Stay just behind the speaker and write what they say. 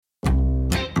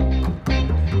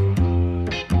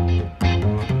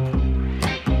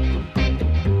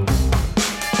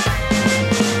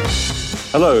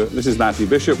Hello, this is Matthew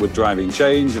Bishop with Driving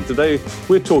Change, and today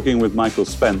we're talking with Michael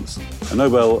Spence, a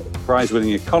Nobel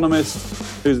Prize-winning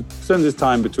economist who spends his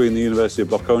time between the University of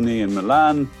Bocconi in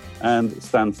Milan and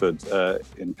Stanford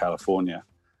in California.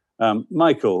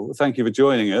 Michael, thank you for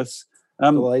joining us.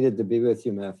 Delighted to be with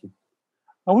you, Matthew.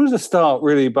 I wanted to start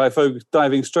really by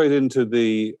diving straight into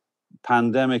the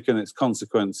pandemic and its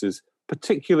consequences,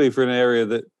 particularly for an area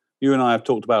that you and I have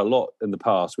talked about a lot in the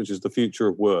past, which is the future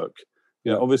of work.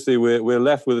 You know, obviously, we're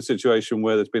left with a situation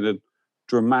where there's been a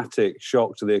dramatic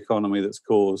shock to the economy that's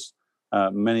caused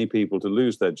many people to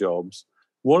lose their jobs.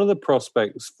 What are the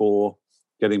prospects for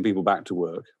getting people back to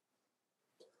work?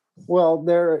 Well,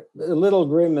 they're a little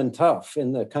grim and tough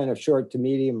in the kind of short to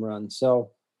medium run.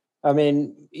 So, I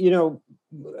mean,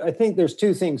 I think there's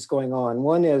two things going on.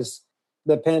 One is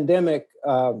the pandemic,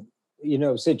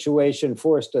 situation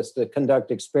forced us to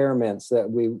conduct experiments that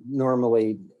we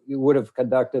normally would have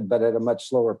conducted, but at a much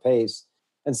slower pace.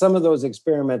 And some of those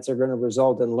experiments are going to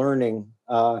result in learning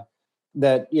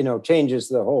that, changes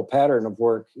the whole pattern of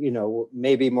work,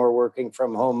 maybe more working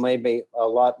from home, maybe a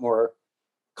lot more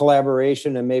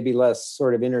collaboration and maybe less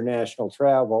sort of international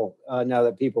travel now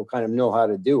that people kind of know how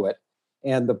to do it.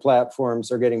 And the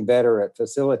platforms are getting better at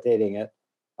facilitating it.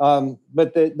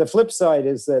 But the flip side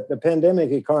is that the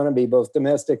pandemic economy, both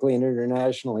domestically and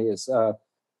internationally, is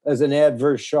an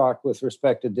adverse shock with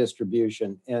respect to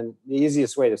distribution. And the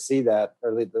easiest way to see that,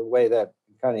 or the way that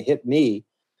kind of hit me,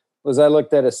 was I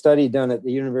looked at a study done at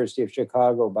the University of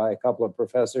Chicago by a couple of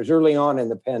professors early on in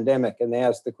the pandemic, and they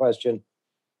asked the question,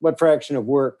 what fraction of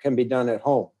work can be done at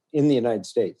home in the United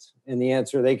States? And the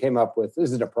answer they came up with,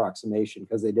 this is an approximation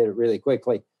because they did it really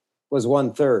quickly, was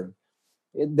 1/3.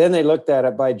 Then they looked at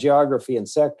it by geography and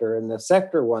sector, and the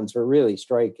sector ones were really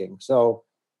striking. So,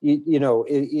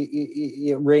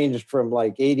 it ranged from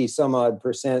like 80 some odd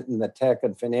percent in the tech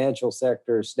and financial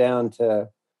sectors down to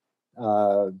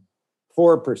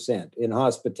 4% in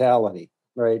hospitality,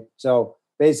 right? So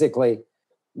basically,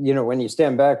 when you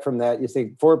stand back from that, you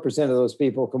think 4% of those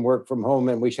people can work from home,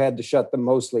 and we had to shut them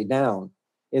mostly down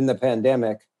in the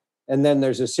pandemic. And then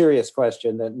there's a serious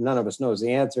question that none of us knows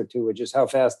the answer to, which is how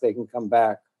fast they can come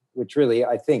back, which really,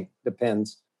 I think,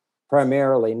 depends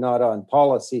primarily not on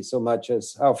policy so much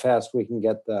as how fast we can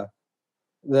get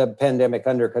the pandemic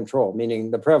under control,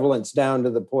 meaning the prevalence down to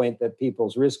the point that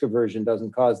people's risk aversion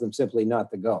doesn't cause them simply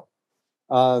not to go.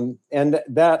 And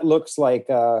that looks like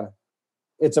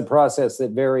it's a process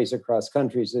that varies across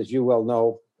countries, as you well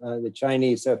know. The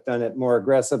Chinese have done it more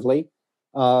aggressively,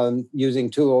 using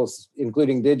tools,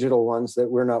 including digital ones that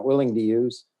we're not willing to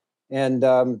use. And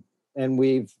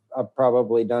we've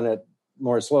probably done it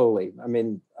more slowly. I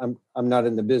mean, I'm not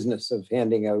in the business of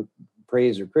handing out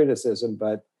praise or criticism,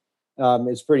 but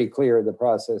it's pretty clear the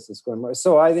process is going more.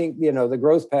 So I think, the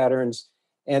growth patterns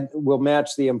and will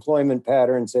match the employment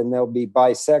patterns, and they'll be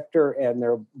by sector,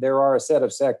 and there are a set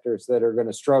of sectors that are going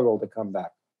to struggle to come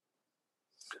back.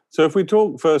 So if we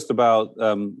talk first about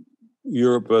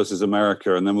Europe versus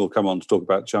America, and then we'll come on to talk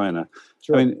about China.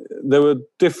 Sure. I mean, there were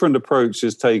different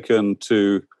approaches taken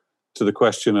to the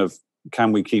question of,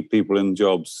 can we keep people in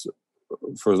jobs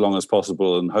for as long as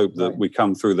possible and hope that we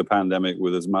come through the pandemic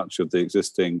with as much of the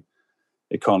existing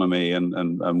economy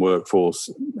and workforce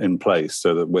in place,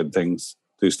 so that when things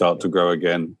do start to grow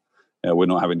again, we're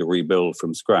not having to rebuild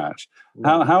from scratch.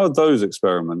 Right. How are those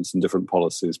experiments and different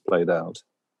policies played out?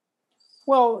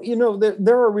 Well,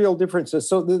 there are real differences.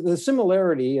 So the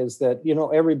similarity is that,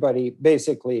 everybody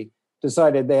basically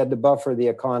decided they had to buffer the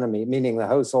economy, meaning the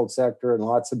household sector and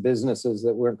lots of businesses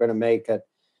that weren't going to make it,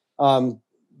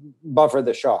 buffer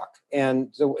the shock. And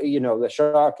so, the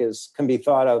shock can be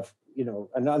thought of,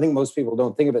 and I think most people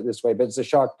don't think of it this way, but it's a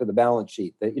shock to the balance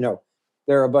sheet that,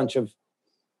 there are a bunch of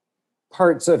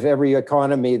parts of every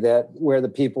economy where the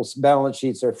people's balance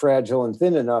sheets are fragile and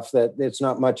thin enough that it's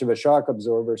not much of a shock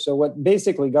absorber. So what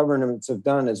basically governments have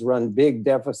done is run big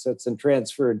deficits and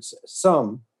transferred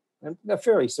some, a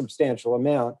fairly substantial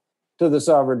amount, to the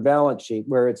sovereign balance sheet,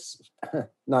 where it's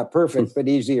not perfect, but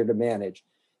easier to manage.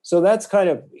 So that's kind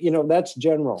of, that's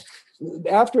general.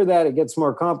 After that, it gets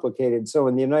more complicated. So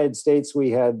in the United States,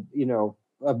 we had,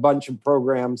 a bunch of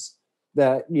programs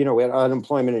that, we had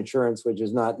unemployment insurance, which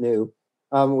is not new.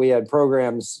 We had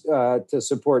programs to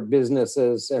support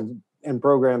businesses and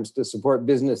programs to support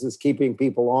businesses keeping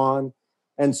people on,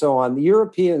 and so on. The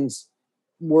Europeans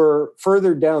were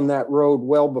further down that road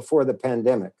well before the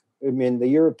pandemic. I mean, the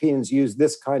Europeans used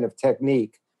this kind of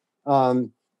technique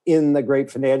in the great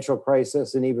financial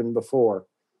crisis and even before.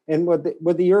 And what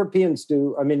the Europeans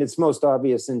do, I mean, it's most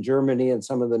obvious in Germany and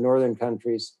some of the northern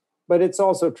countries, but it's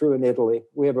also true in Italy.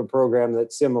 We have a program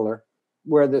that's similar.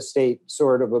 where the state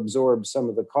sort of absorbs some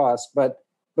of the costs. But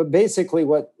basically,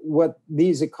 what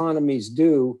these economies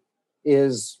do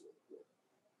is,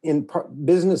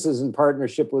 businesses in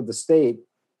partnership with the state,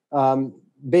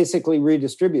 basically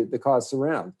redistribute the costs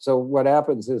around. So what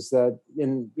happens is that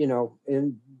in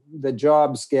the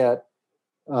jobs get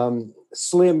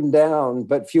slimmed down,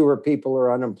 but fewer people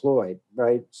are unemployed,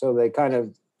 right? So they kind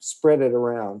of spread it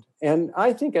around. And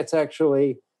I think it's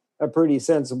actually a pretty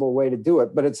sensible way to do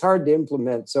it, but it's hard to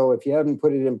implement. So if you haven't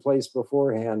put it in place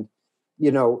beforehand,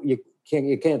 you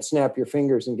can't snap your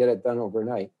fingers and get it done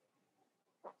overnight.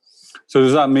 So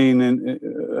does that mean,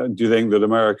 do you think that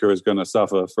America is going to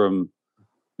suffer from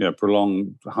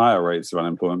prolonged higher rates of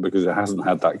unemployment because it hasn't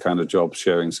had that kind of job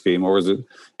sharing scheme? Or is it,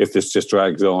 if this just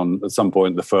drags on, at some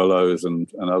point the furloughs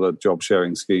and other job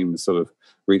sharing schemes sort of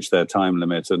reach their time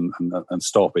limit and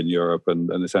stop in Europe,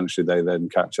 and essentially they then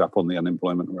catch up on the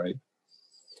unemployment rate?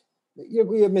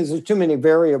 There's too many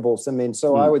variables.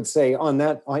 I would say on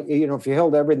that, if you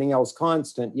held everything else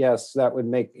constant, yes, that would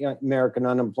make American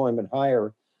unemployment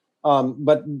higher.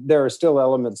 But there are still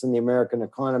elements in the American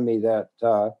economy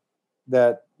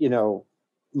that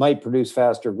might produce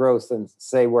faster growth than,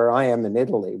 say, where I am in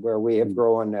Italy, where we have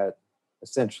grown at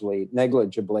essentially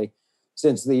negligibly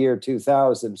since the year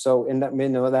 2000. So,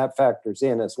 that factors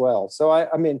in as well. So,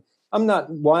 I'm not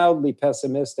wildly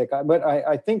pessimistic, but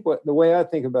I think the way I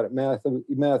think about it,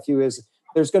 Matthew, is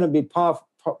there's going to be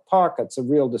pockets of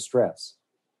real distress.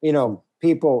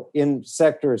 People in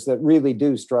sectors that really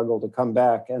do struggle to come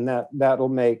back, and that'll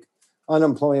make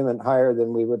unemployment higher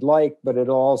than we would like, but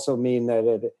it'll also mean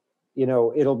that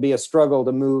it'll be a struggle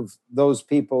to move those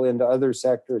people into other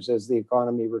sectors as the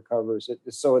economy recovers.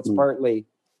 So it's partly,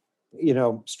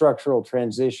 structural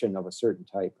transition of a certain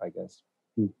type, I guess.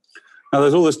 Now,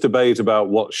 there's all this debate about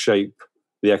what shape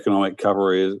the economic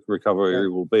recovery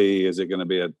will be. Is it going to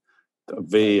be a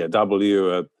V, a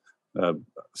W, a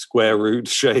square root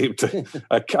shaped?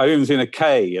 I've even seen a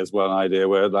K as one idea,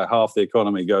 where like half the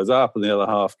economy goes up and the other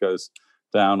half goes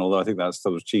down. Although I think that's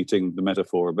sort of cheating the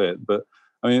metaphor a bit. But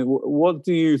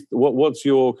what's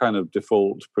your kind of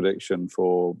default prediction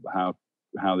for how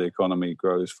the economy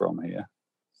grows from here?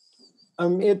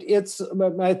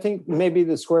 I think maybe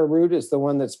the square root is the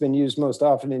one that's been used most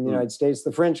often in the United States.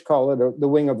 The French call it the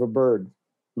wing of a bird.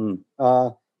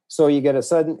 So you get a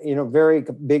sudden, very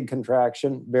big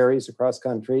contraction, varies across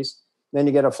countries. Then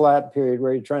you get a flat period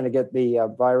where you're trying to get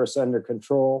the virus under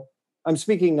control. I'm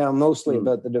speaking now mostly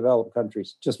about the developed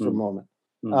countries, just for a moment.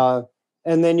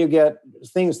 And then you get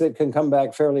things that can come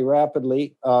back fairly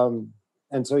rapidly. And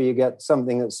so you get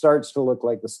something that starts to look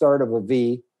like the start of a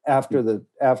V after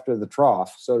the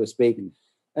trough, so to speak.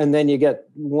 And then you get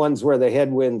ones where the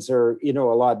headwinds are, a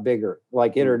lot bigger,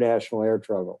 like international air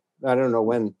travel. I don't know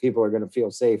when people are going to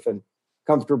feel safe and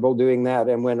comfortable doing that,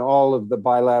 and when all of the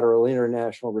bilateral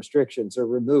international restrictions are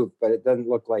removed, but it doesn't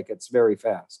look like it's very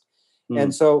fast.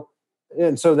 And so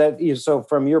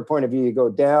from your point of view, you go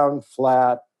down,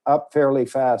 flat, up fairly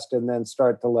fast, and then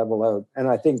start to level out. And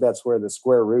I think that's where the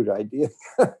square root idea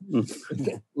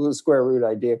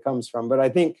comes from. But I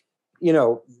think,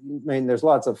 there's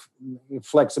lots of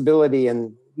flexibility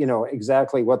in,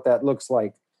 exactly what that looks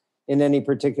like in any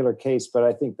particular case. But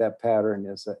I think that pattern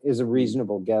is a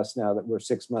reasonable guess now that we're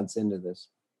 6 months into this.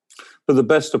 But the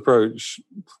best approach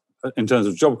in terms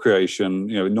of job creation,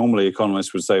 normally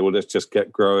economists would say, well, let's just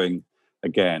get growing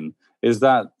again. Is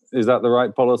that the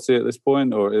right policy at this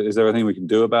point, or is there anything we can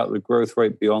do about the growth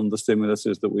rate beyond the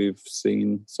stimuluses that we've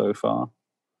seen so far?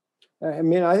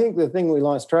 I think the thing we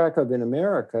lost track of in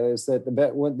America is that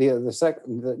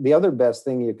the other best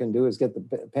thing you can do is get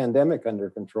the pandemic under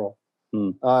control.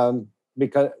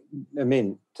 Because,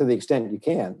 to the extent you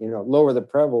can, lower the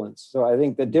prevalence. So I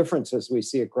think the differences we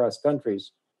see across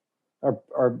countries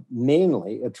are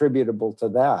mainly attributable to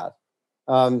that.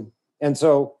 And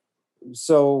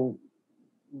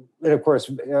of course,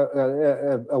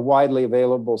 a widely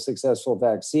available, successful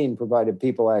vaccine, provided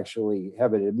people actually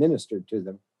have it administered to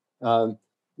them,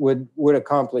 would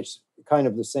accomplish kind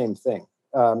of the same thing,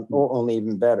 or only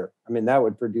even better. That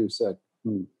would produce a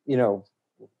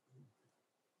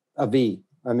V.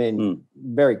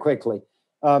 Very quickly.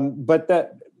 But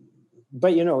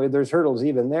there's hurdles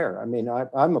even there.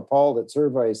 I'm appalled at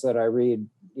surveys that I read,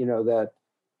 that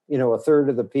a third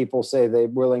of the people say they're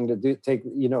willing to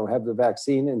have the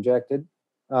vaccine injected.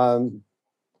 I'm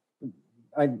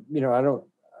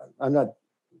not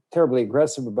terribly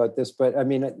aggressive about this, but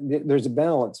there's a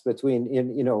balance between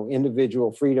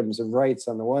individual freedoms and rights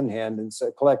on the one hand, and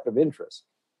collective interest.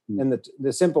 And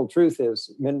the simple truth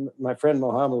is, my friend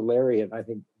Mohammed Larian, I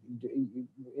think,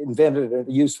 invented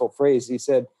a useful phrase. He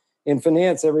said, in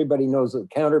finance, everybody knows what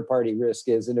counterparty risk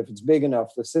is. And if it's big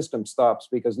enough, the system stops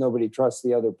because nobody trusts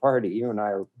the other party. You and I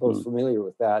are both familiar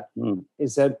with that.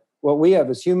 Is that what we have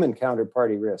is human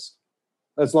counterparty risk,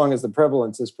 as long as the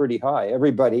prevalence is pretty high.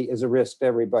 Everybody is a risk to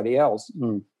everybody else.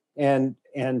 And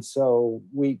so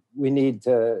we need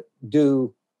to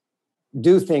do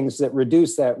things that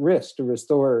reduce that risk to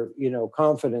restore,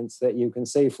 confidence that you can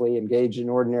safely engage in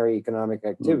ordinary economic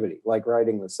activity, like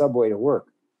riding the subway to work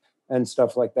and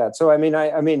stuff like that. So,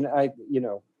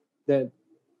 that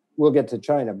we'll get to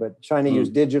China, but China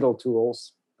used digital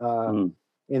tools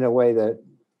in a way that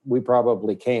we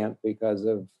probably can't because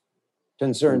of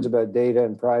concerns about data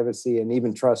and privacy and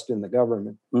even trust in the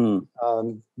government.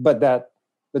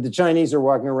 But the Chinese are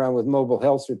walking around with mobile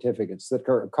health certificates that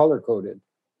are color coded.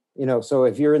 So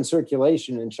if you're in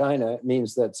circulation in China, it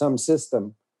means that some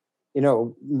system,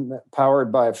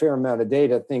 powered by a fair amount of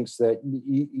data, thinks that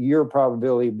your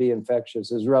probability to be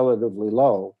infectious is relatively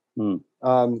low.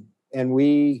 And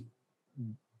we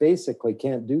basically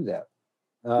can't do that.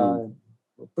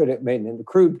 Put it in the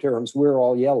crude terms, we're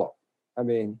all yellow.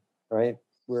 Right?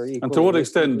 We're equal. And to what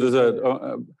extent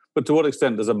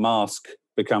does a mask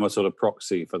become a sort of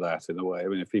proxy for that in a way?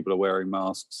 If people are wearing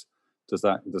masks, does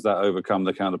that overcome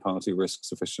the counterparty risk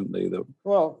sufficiently that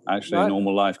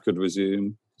normal life could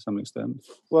resume to some extent?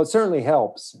 Well, it certainly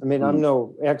helps. I'm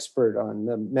no expert on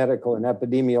the medical and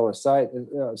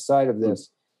epidemiological side of this.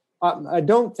 I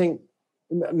don't think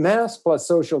mask plus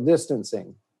social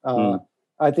distancing,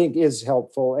 I think, is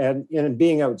helpful, and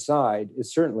being outside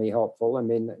is certainly helpful.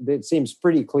 It seems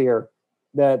pretty clear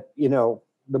that the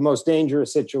most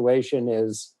dangerous situation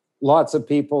is lots of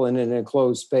people in an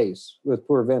enclosed space with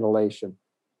poor ventilation.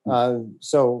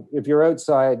 So if you're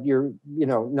outside, you're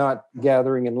not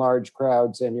gathering in large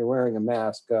crowds and you're wearing a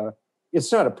mask.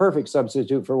 It's not a perfect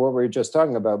substitute for what we were just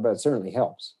talking about, but it certainly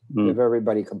helps if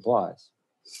everybody complies.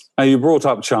 Now, you brought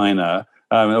up China.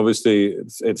 Obviously,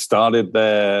 it started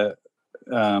there,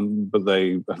 but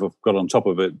they have got on top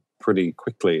of it pretty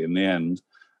quickly in the end.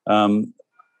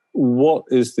 What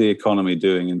is the economy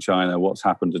doing in China? What's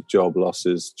happened to job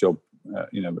losses,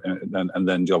 and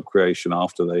then job creation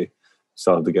after they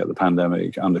started to get the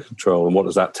pandemic under control? And what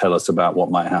does that tell us about what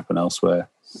might happen elsewhere?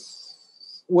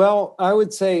 Well, I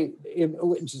would say,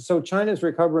 so China's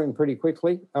recovering pretty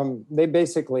quickly. They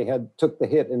basically took the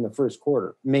hit in the first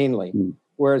quarter, mainly,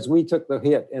 whereas we took the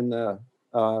hit in the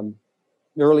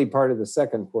early part of the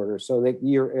second quarter. So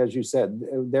as you said,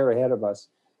 they're ahead of us.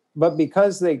 But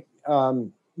because they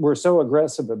were so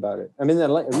aggressive about it, they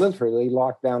literally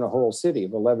locked down a whole city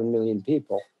of 11 million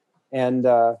people, and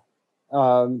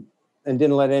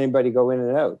didn't let anybody go in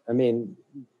and out.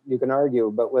 You can argue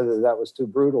about whether that was too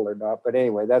brutal or not, but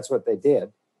anyway, that's what they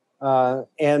did.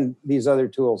 And these other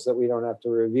tools that we don't have to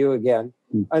review again.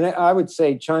 And I would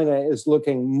say China is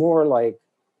looking more like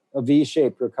a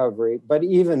V-shaped recovery, but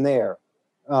even there,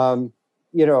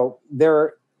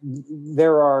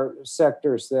 there are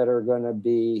sectors that are going to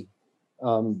be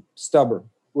stubborn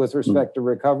with respect to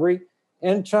recovery.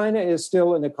 And China is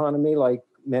still an economy like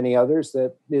many others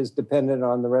that is dependent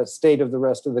on the state of the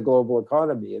rest of the global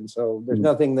economy. And so there's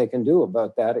nothing they can do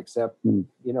about that except,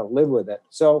 live with it.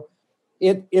 So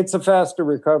it's a faster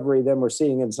recovery than we're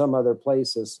seeing in some other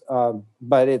places.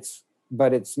 But it's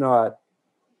not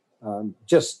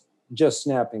just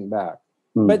snapping back.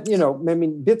 But,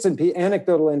 bits and pieces,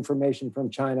 anecdotal information from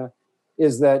China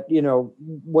is that,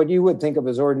 what you would think of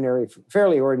as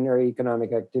fairly ordinary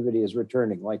economic activity is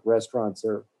returning, like restaurants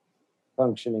are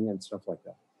functioning and stuff like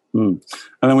that. And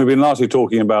then we've been largely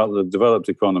talking about the developed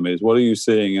economies. What are you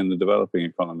seeing in the developing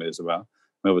economies about?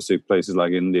 Obviously, places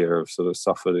like India have sort of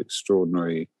suffered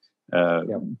extraordinary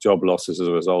job losses as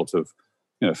a result of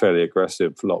fairly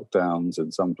aggressive lockdowns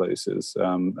in some places.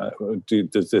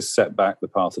 Does this set back the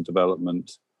path of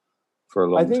development for a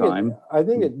long time? I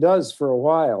think it does for a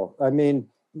while.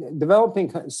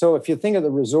 So if you think of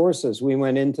the resources we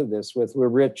went into this with, we're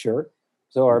richer,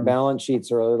 so our balance sheets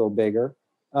are a little bigger.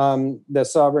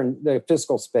 The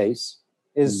fiscal space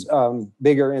is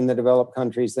bigger in the developed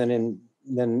countries than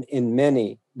in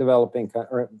many developing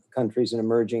countries and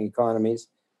emerging economies.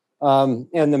 And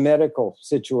the medical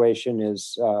situation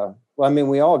is,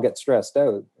 we all get stressed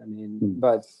out.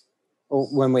 But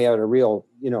when we had a real,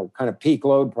 kind of peak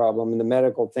load problem in the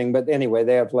medical thing, but anyway,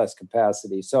 they have less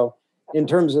capacity. So in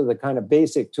terms of the kind of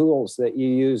basic tools that you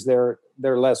use, they're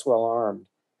less well armed.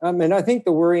 I think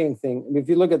the worrying thing, if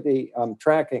you look at the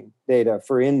tracking data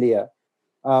for India,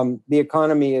 the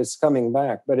economy is coming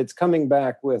back, but it's coming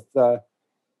back with the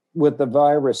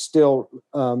virus still,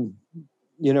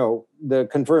 the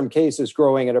confirmed cases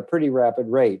growing at a pretty rapid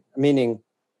rate, meaning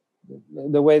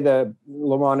the way the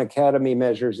Le Mans Academy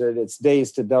measures it, it's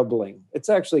days to doubling. It's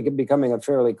actually becoming a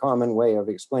fairly common way of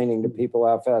explaining to people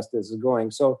how fast this is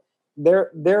going. So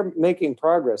they're making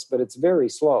progress, but it's very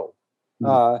slow. They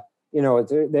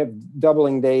have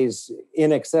doubling days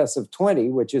in excess of 20,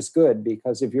 which is good,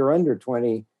 because if you're under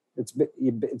 20, it's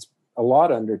a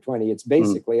lot under 20. It's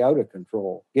basically out of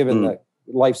control, given the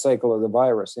life cycle of the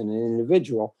virus in an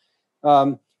individual.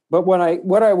 But what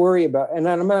I worry about, and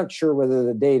I'm not sure whether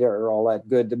the data are all that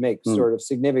good to make sort of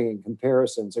significant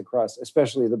comparisons across,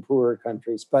 especially the poorer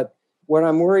countries. But what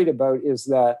I'm worried about is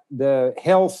that the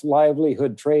health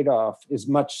livelihood trade-off is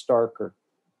much starker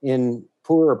in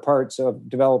poorer parts of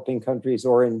developing countries,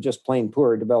 or in just plain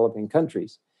poorer developing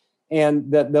countries,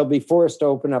 and that they'll be forced to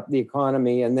open up the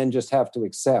economy and then just have to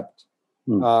accept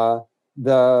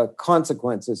the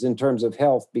consequences in terms of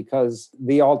health, because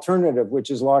the alternative, which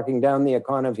is locking down the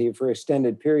economy for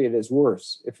extended period, is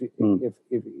worse,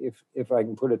 if I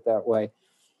can put it that way.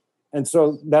 And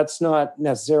so that's not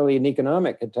necessarily an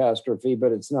economic catastrophe,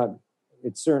 but it's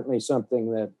certainly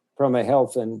something that, from a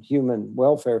health and human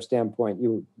welfare standpoint,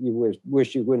 you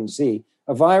wish you wouldn't see.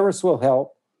 A virus will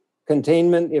help.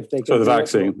 Containment, if they can. So the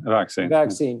vaccine, not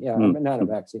a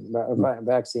vaccine, but a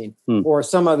vaccine, or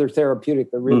some other therapeutic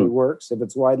that really works, if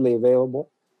it's widely available,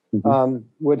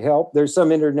 would help. There's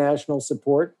some international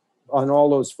support on all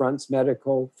those fronts,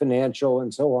 medical, financial,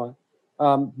 and so on.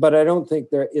 But I don't think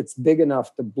it's big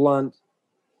enough to blunt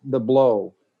the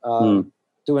blow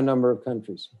to a number of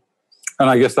countries. And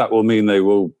I guess that will mean they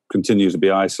will continue to be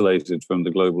isolated from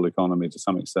the global economy to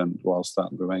some extent, whilst that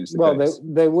remains the case. Well,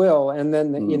 they will, and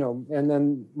then they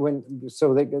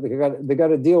got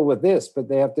to deal with this, but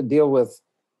they have to deal with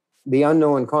the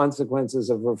unknown consequences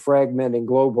of a fragmenting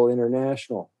global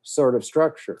international sort of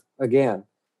structure again.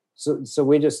 So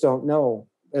we just don't know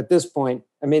at this point.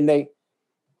 I mean,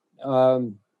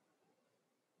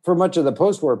 for much of the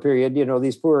post-war period,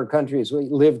 these poorer countries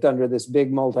lived under this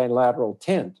big multilateral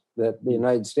tent that the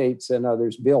United States and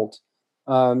others built,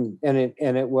 and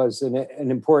it was an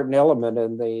important element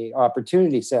in the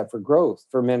opportunity set for growth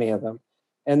for many of them,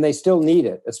 and they still need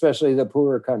it, especially the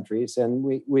poorer countries. And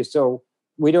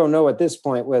we don't know at this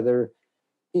point whether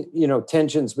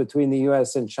tensions between the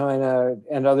U.S. and China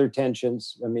and other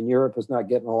tensions. I mean, Europe is not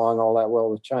getting along all that well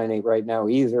with China right now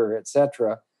either, et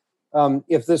cetera.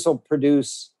 If this will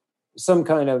produce some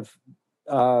kind of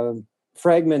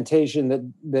fragmentation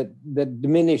that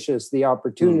diminishes the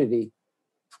opportunity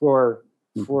for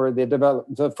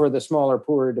the smaller,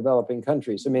 poorer developing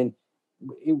countries. I mean,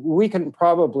 we can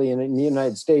probably in the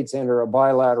United States enter a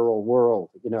bilateral world,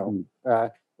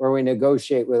 where we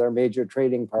negotiate with our major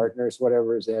trading partners,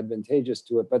 whatever is advantageous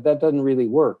to it. But that doesn't really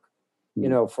work,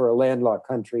 for a landlocked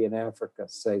country in Africa,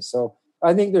 say. So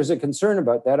I think there's a concern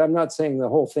about that. I'm not saying the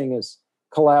whole thing is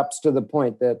collapsed to the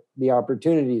point that the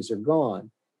opportunities are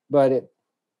gone, but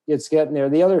it's getting there.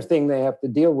 The other thing they have to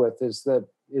deal with is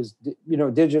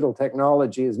digital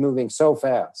technology is moving so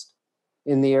fast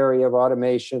in the area of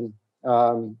automation,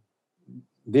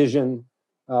 vision,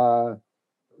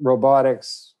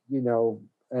 robotics,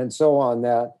 and so on,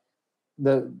 that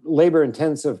the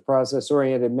labor-intensive,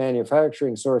 process-oriented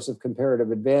manufacturing source of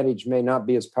comparative advantage may not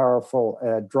be as powerful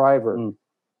a driver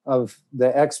of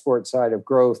the export side of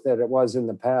growth that it was in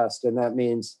the past. And that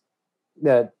means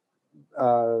that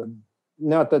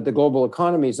not that the global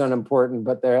economy is unimportant,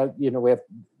 but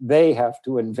they have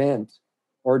to invent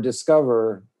or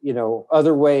discover,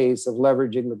 other ways of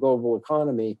leveraging the global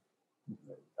economy,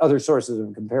 other sources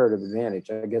of comparative advantage,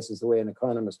 I guess is the way an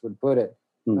economist would put it,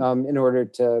 in order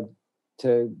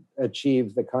to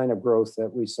achieve the kind of growth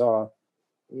that we saw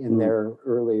in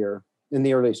in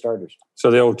the early starters.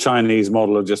 So the old Chinese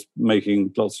model of just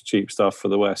making lots of cheap stuff for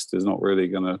the West is not really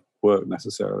going to work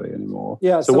necessarily anymore.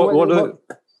 Yeah. So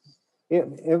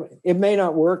it may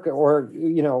not work, or,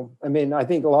 I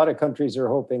think a lot of countries are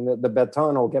hoping that the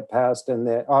baton will get passed and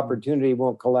the opportunity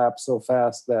won't collapse so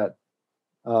fast that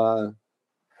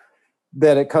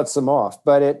it cuts them off.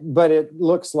 But it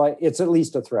looks like it's at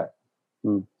least a threat.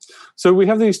 So we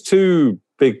have these two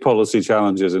big policy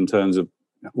challenges in terms of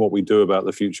what we do about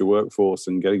the future workforce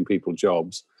and getting people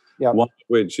jobs. Yeah. One of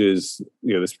which is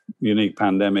this unique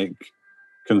pandemic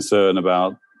concern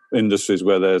about industries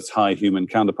where there's high human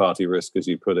counterparty risk, as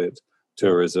you put it,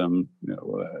 tourism,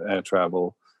 air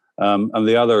travel, and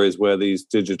the other is where these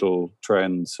digital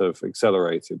trends have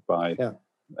accelerated by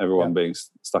everyone being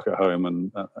stuck at home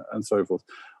and so forth.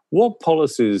 What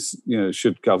policies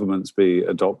should governments be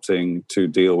adopting to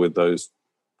deal with those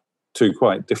two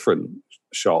quite different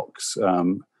shocks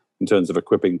in terms of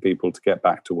equipping people to get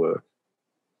back to work?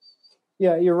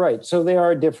 Yeah, you're right. So they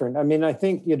are different. I mean, I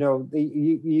think, I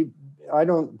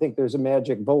don't think there's a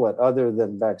magic bullet other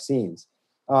than vaccines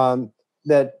that,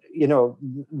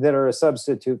 that are a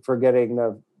substitute for getting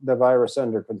the virus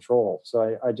under control.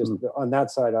 So I just, on that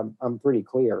side, I'm pretty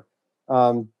clear.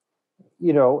 And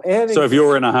so if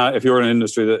you're in an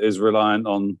industry that is reliant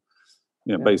on,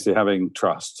 basically having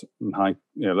trust and high,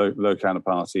 low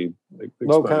counterparty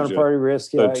exposure. Low counterparty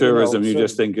risk. So tourism, you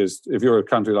just think if you're a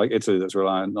country like Italy that's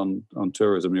reliant on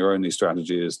tourism, your only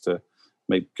strategy is to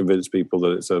convince people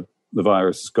that the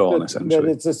virus is gone, essentially. That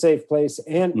it's a safe place,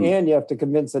 and you have to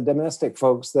convince the domestic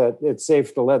folks that it's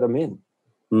safe to let them in,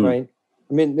 right?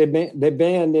 I mean, they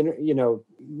banned,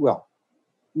 well,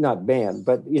 not banned,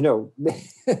 but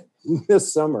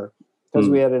this summer because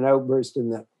we had an outbreak in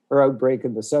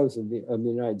the south of the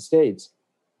United States.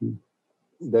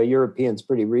 The Europeans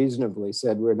pretty reasonably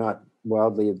said we're not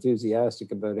wildly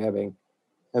enthusiastic about having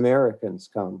Americans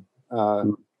come.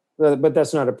 But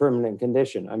that's not a permanent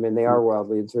condition. I mean, they are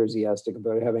wildly enthusiastic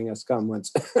about having us come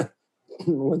once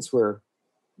we're,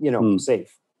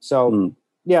 safe. So,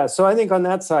 so I think on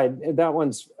that side, that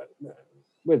one's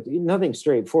with nothing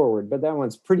straightforward, but that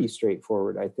one's pretty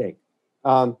straightforward, I think.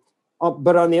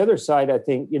 But on the other side, I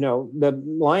think, the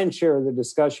lion's share of the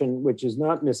discussion, which is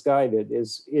not misguided,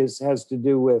 has to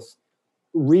do with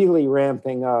really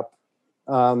ramping up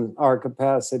our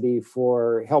capacity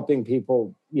for helping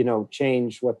people,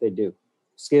 change what they do,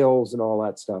 skills and all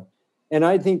that stuff. And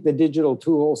I think the digital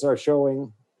tools are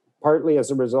showing, partly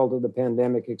as a result of the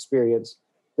pandemic experience,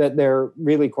 that they're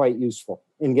really quite useful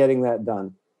in getting that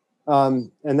done.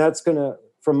 And that's going to,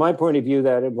 from my point of view,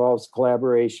 that involves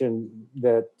collaboration,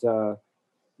 that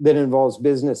involves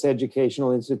business,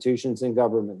 educational institutions, and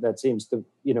government. That seems to,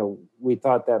 we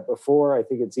thought that before. I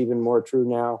think it's even more true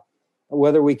now.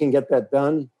 Whether we can get that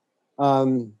done.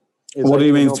 What do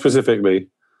you mean specifically?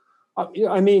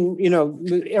 I mean,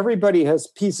 everybody has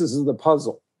pieces of the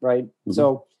puzzle, right? Mm-hmm.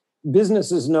 So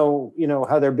businesses know,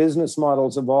 how their business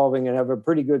model's evolving and have a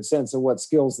pretty good sense of what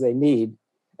skills they need.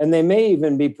 And they may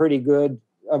even be pretty good,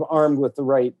 armed with the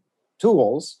right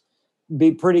tools,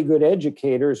 be pretty good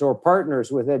educators or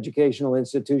partners with educational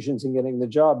institutions in getting the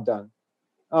job done.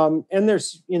 And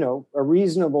there's, a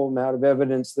reasonable amount of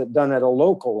evidence that done at a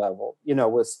local level,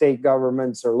 with state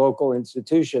governments or local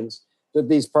institutions, that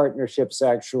these partnerships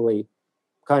actually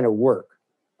kind of work.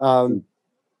 So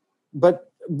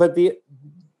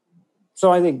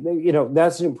I think,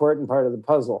 that's an important part of the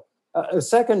puzzle. A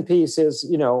second piece is,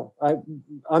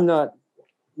 I'm not,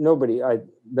 nobody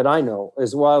that I know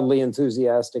is wildly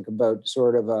enthusiastic about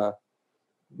sort of a,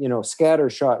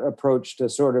 scattershot approach to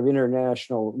sort of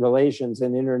international relations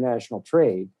and international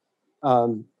trade.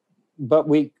 But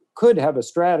we could have a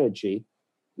strategy,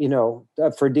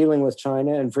 for dealing with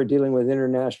China and for dealing with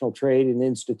international trade and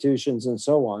institutions and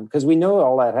so on, because we know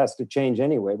all that has to change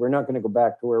anyway. We're not going to go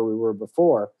back to where we were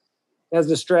before. As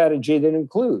a strategy that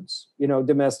includes,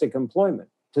 domestic employment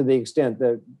to the extent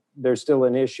that there's still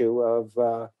an issue of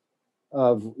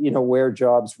where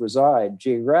jobs reside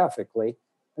geographically.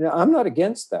 And I'm not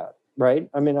against that, right?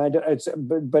 I mean,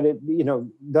 but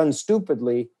it, done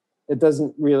stupidly, it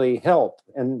doesn't really help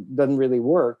and doesn't really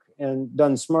work. And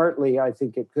done smartly, I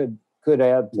think it could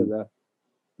add to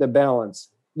the balance.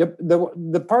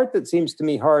 The part that seems to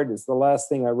me hard is the last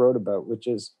thing I wrote about, which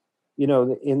is, in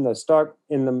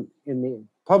the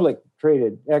public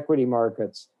traded equity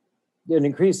markets, an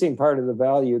increasing part of the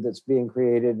value that's being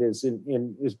created is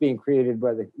being created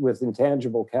with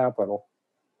intangible capital,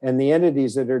 and the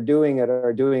entities that are doing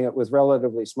it with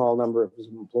relatively small number of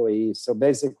employees. So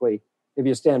basically, if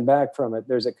you stand back from it,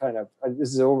 there's a kind of, this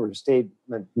is an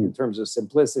overstatement in terms of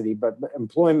simplicity, but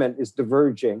employment is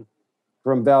diverging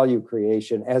from value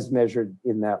creation as measured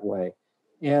in that way.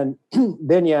 And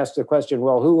then you ask the question,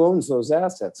 well, who owns those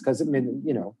assets? Because and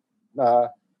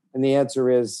the answer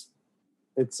is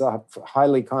it's a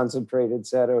highly concentrated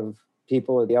set of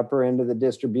people at the upper end of the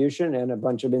distribution and a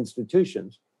bunch of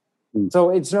institutions. So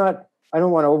it's not, I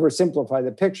don't want to oversimplify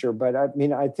the picture, but I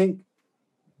think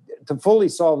to fully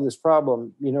solve this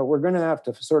problem, we're going to have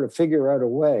to sort of figure out a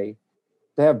way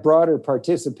to have broader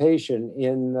participation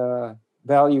in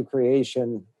value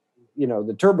creation,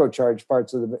 the turbocharged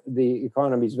parts of the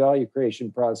economy's value creation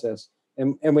process.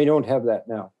 And we don't have that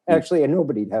now. Actually, and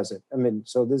nobody has it. I mean,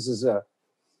 so this is a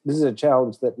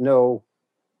challenge that no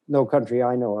country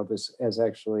I know of has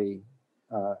actually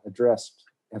addressed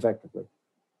effectively.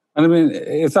 And I mean,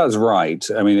 if that's right,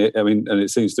 and it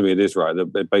seems to me it is right,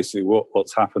 that basically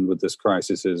what's happened with this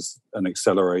crisis is an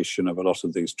acceleration of a lot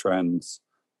of these trends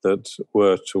that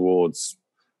were towards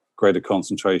greater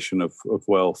concentration of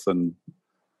wealth and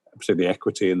particularly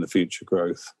equity in the future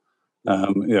growth.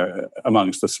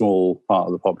 amongst a small part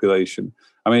of the population.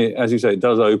 I mean, as you say, it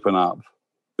does open up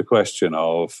the question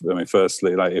of, I mean,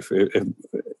 firstly, like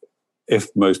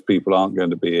if most people aren't going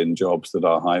to be in jobs that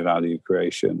are high value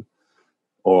creation,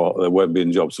 or they won't be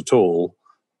in jobs at all,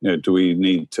 do we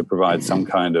need to provide some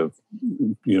kind of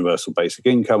universal basic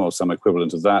income or some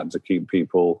equivalent of that to keep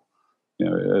people,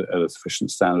 at a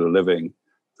sufficient standard of living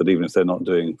that even if they're not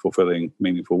doing fulfilling,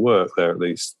 meaningful work, they're at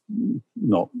least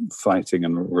not fighting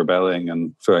and rebelling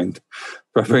and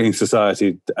bringing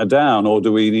society down? Or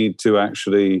do we need to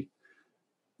actually,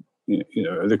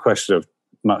 the question of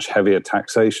much heavier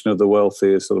taxation of the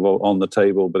wealthy is sort of on the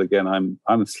table. But again,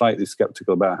 I'm slightly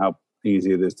skeptical about how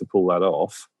easy it is to pull that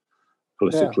off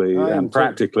politically and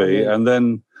practically. And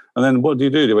then what do you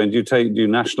do? Do you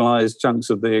nationalize chunks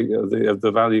of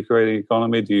the value creating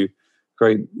economy? Do you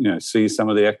seize some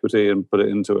of the equity and put it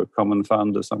into a common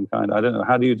fund of some kind? I don't know.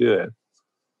 How do you do it?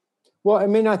 Well, I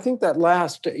mean, I think that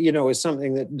last, is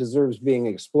something that deserves being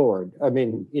explored. I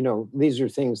mean, these are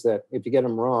things that if you get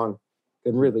them wrong,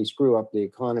 can really screw up the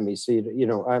economy. So,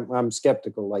 I'm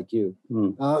skeptical like you.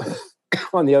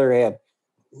 On the other hand,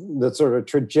 the sort of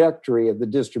trajectory of the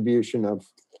distribution of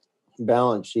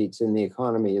balance sheets in the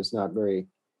economy is not very,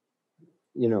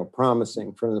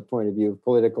 promising from the point of view of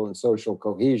political and social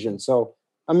cohesion. So,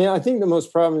 I mean, I think the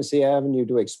most promising avenue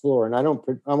to explore, and I don't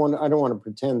want to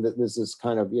pretend that this is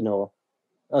kind of,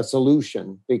 a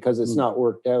solution because it's not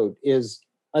worked out, is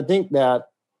I think that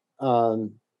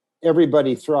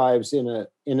everybody thrives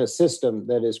in a system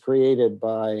that is created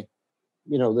by,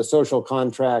 the social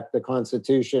contract, the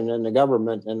Constitution, and the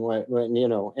government, and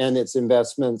and its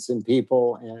investments in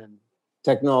people and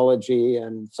technology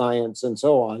and science and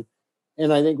so on.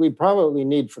 And I think we probably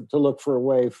need to look for a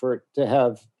way to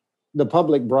have the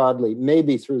public broadly,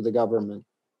 maybe through the government,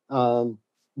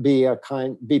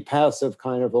 be passive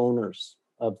kind of owners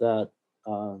of that.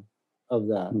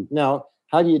 Now,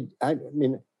 how do you?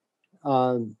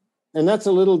 And that's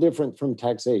a little different from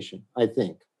taxation, I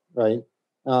think, right?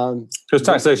 Because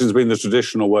taxation has been the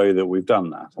traditional way that we've done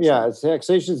that.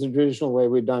 Taxation is the traditional way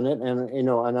we've done it, and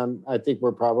I think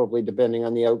we're probably, depending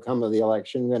on the outcome of the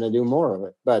election, going to do more of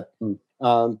it. But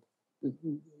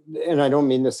and I don't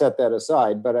mean to set that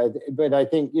aside, but I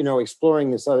think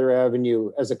exploring this other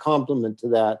avenue as a complement to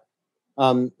that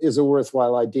is a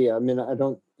worthwhile idea. I mean,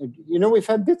 we've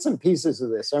had bits and pieces of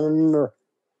this. I remember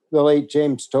the late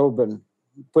James Tobin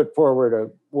put forward a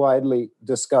widely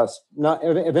discussed,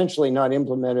 eventually not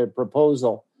implemented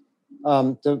proposal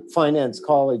to finance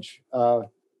college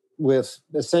with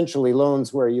essentially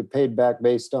loans where you paid back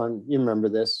based on, you remember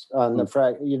this, on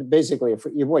the basically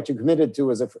what you committed to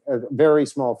is a very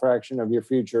small fraction of your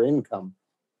future income.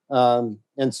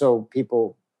 And so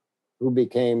people who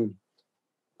became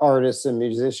artists and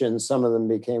musicians, some of them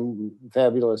became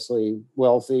fabulously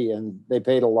wealthy and they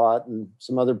paid a lot, and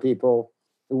some other people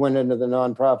who went into the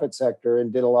nonprofit sector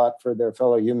and did a lot for their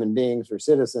fellow human beings or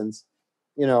citizens,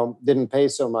 didn't pay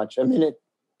so much. I mean,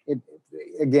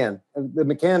 again, the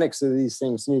mechanics of these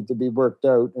things need to be worked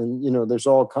out, and there's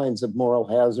all kinds of moral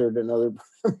hazard and other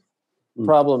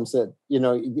problems that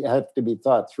have to be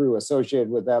thought through associated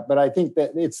with that. But I think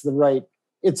that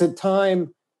it's a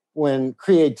time when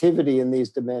creativity in these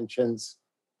dimensions,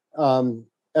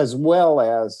 as well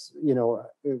as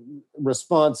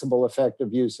responsible,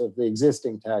 effective use of the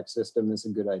existing tax system, is a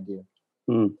good idea.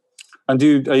 And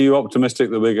are you optimistic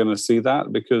that we're going to see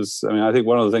that? Because I think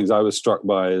one of the things I was struck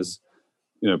by is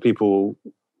people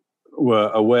were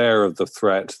aware of the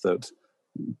threat that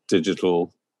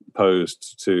digital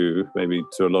posed to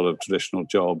a lot of traditional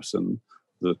jobs and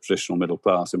the traditional middle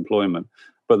class employment.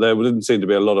 But there didn't seem to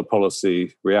be a lot of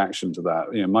policy reaction to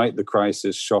that. Might the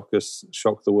crisis shock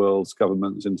the world's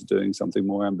governments into doing something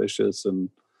more ambitious and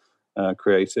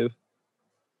creative?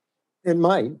 It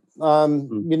might. It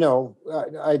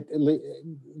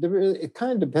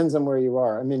kind of depends on where you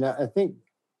are. I mean, I think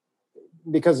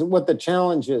because what the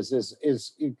challenge is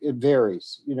it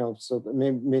varies. So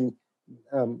in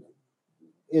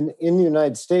the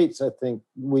United States, I think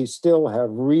we still have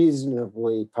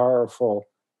reasonably powerful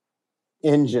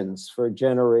engines for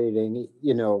generating,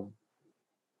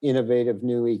 innovative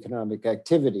new economic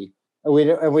activity, and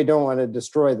we don't want to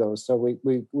destroy those. So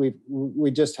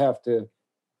we just have to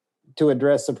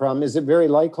address the problem. Is it very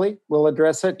likely we'll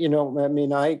address it?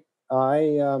 I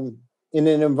in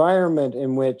an environment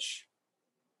in which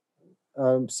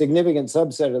a significant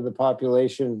subset of the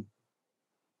population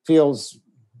feels,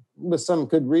 with some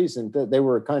good reason, that they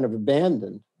were kind of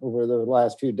abandoned over the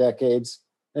last few decades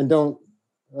and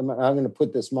I'm going to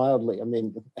put this mildly,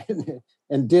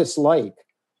 and dislike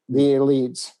the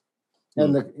elites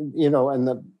and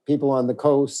the people on the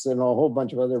coasts and a whole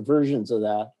bunch of other versions of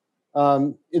that.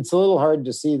 It's a little hard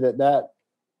to see that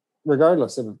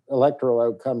regardless of electoral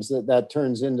outcomes, that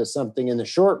turns into something in the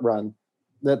short run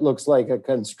that looks like a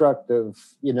constructive,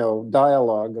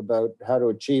 dialogue about how to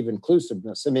achieve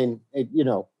inclusiveness. I mean,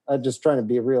 I'm just trying to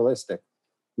be realistic.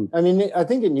 I mean, I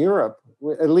think in Europe,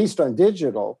 at least on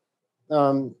digital,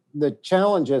 the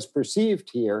challenge as perceived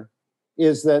here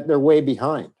is that they're way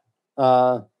behind.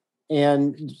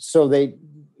 And so they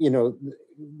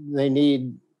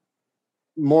need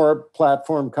more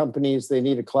platform companies. They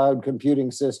need a cloud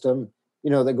computing system,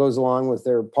 that goes along with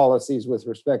their policies with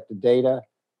respect to data.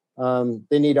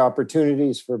 They need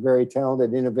opportunities for very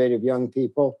talented, innovative young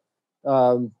people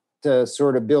to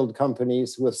sort of build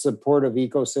companies with supportive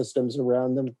ecosystems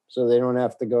around them, so they don't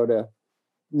have to go to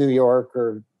New York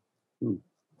or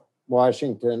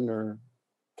Washington or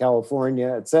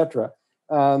California, et cetera.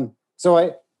 So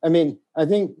I think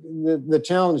the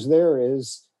challenge there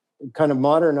is kind of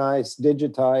modernize,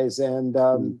 digitize,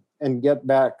 and get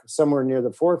back somewhere near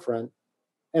the forefront.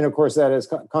 And of course, that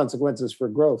has consequences for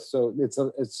growth. So it's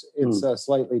a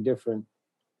slightly different,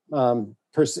 at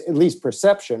least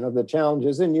perception of the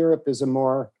challenges. In Europe is a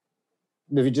more,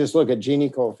 if you just look at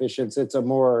Gini coefficients, it's a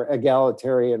more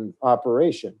egalitarian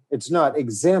operation. It's not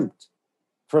exempt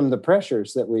from the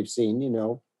pressures that we've seen.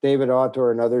 David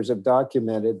Autor and others have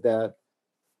documented that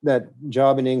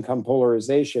job and income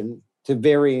polarization to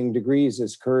varying degrees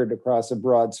has occurred across a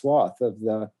broad swath of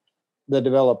the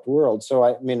developed world. So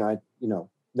and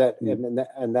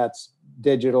that's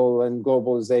digital and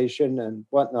globalization and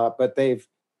whatnot. But we've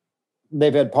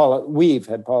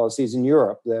had policies in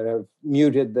Europe that have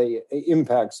muted the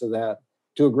impacts of that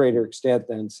to a greater extent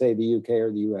than, say, the UK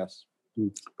or the US.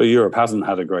 But Europe hasn't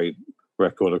had a great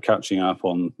record of catching up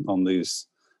on these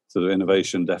sort of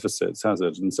innovation deficits, has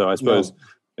it? And so I suppose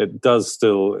it does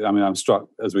still, I'm struck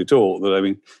as we talk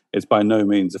that, it's by no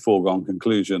means a foregone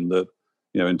conclusion that,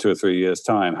 in 2 or 3 years'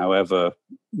 time, however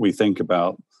we think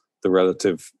about the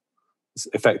relative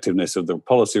effectiveness of the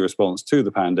policy response to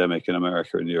the pandemic in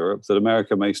America and Europe, that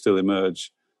America may still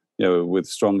emerge, with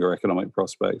stronger economic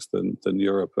prospects than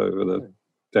Europe over the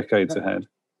decades ahead.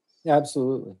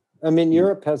 Absolutely.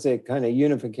 Europe has a kind of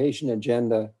unification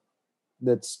agenda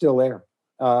that's still there.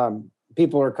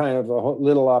 People are kind of a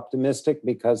little optimistic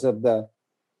because of the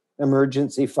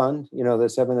emergency fund, the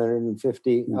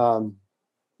 750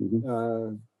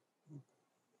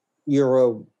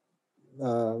 euro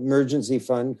emergency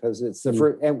fund, because it's the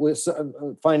first, and was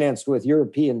financed with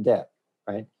European debt,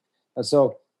 right? And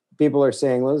so people are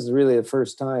saying, well, this is really the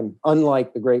first time,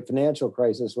 unlike the great financial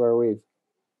crisis, where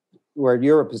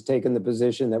Europe has taken the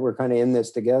position that we're kind of in this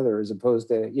together, as opposed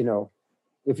to,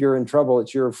 if you're in trouble,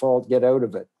 it's your fault, get out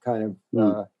of it kind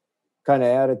of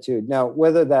attitude. Now,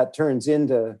 whether that turns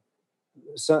into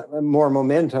more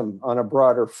momentum on a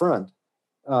broader front,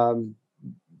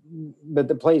 but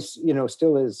the place,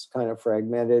 still is kind of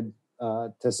fragmented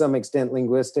to some extent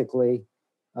linguistically.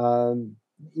 They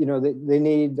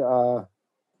need the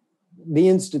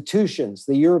institutions,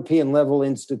 the European level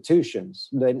institutions,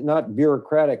 not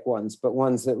bureaucratic ones, but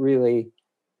ones that really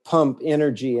pump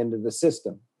energy into the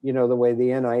system. The way the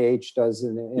NIH does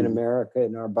in America,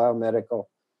 in our biomedical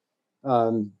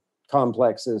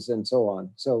complexes and so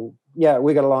on. So, yeah,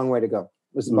 we got a long way to go.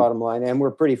 This is the bottom line, and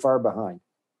we're pretty far behind.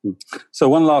 So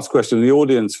one last question. The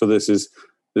audience for this is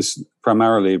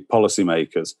primarily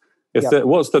policymakers.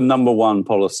 What's the number one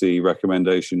policy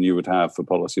recommendation you would have for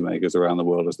policymakers around the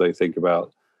world as they think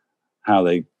about how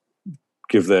they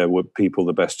give their people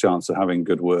the best chance of having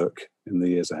good work in the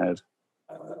years ahead?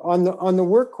 On the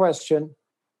work question,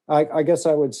 I guess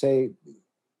I would say,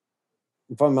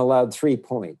 if I'm allowed 3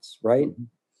 points, right?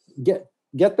 Mm-hmm.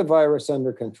 Get the virus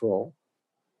under control,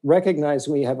 recognize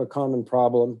we have a common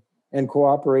problem, and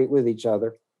cooperate with each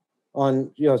other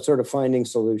on, sort of finding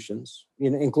solutions,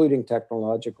 including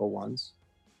technological ones,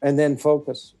 and then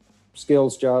focus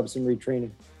skills, jobs, and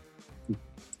retraining.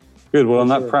 Good. Well, on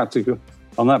that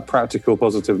practical,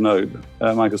 positive note,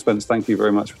 Michael Spence, thank you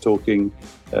very much for talking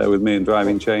with me and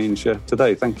Driving Change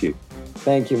today. Thank you.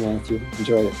 Thank you, Matthew.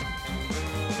 Enjoyed it.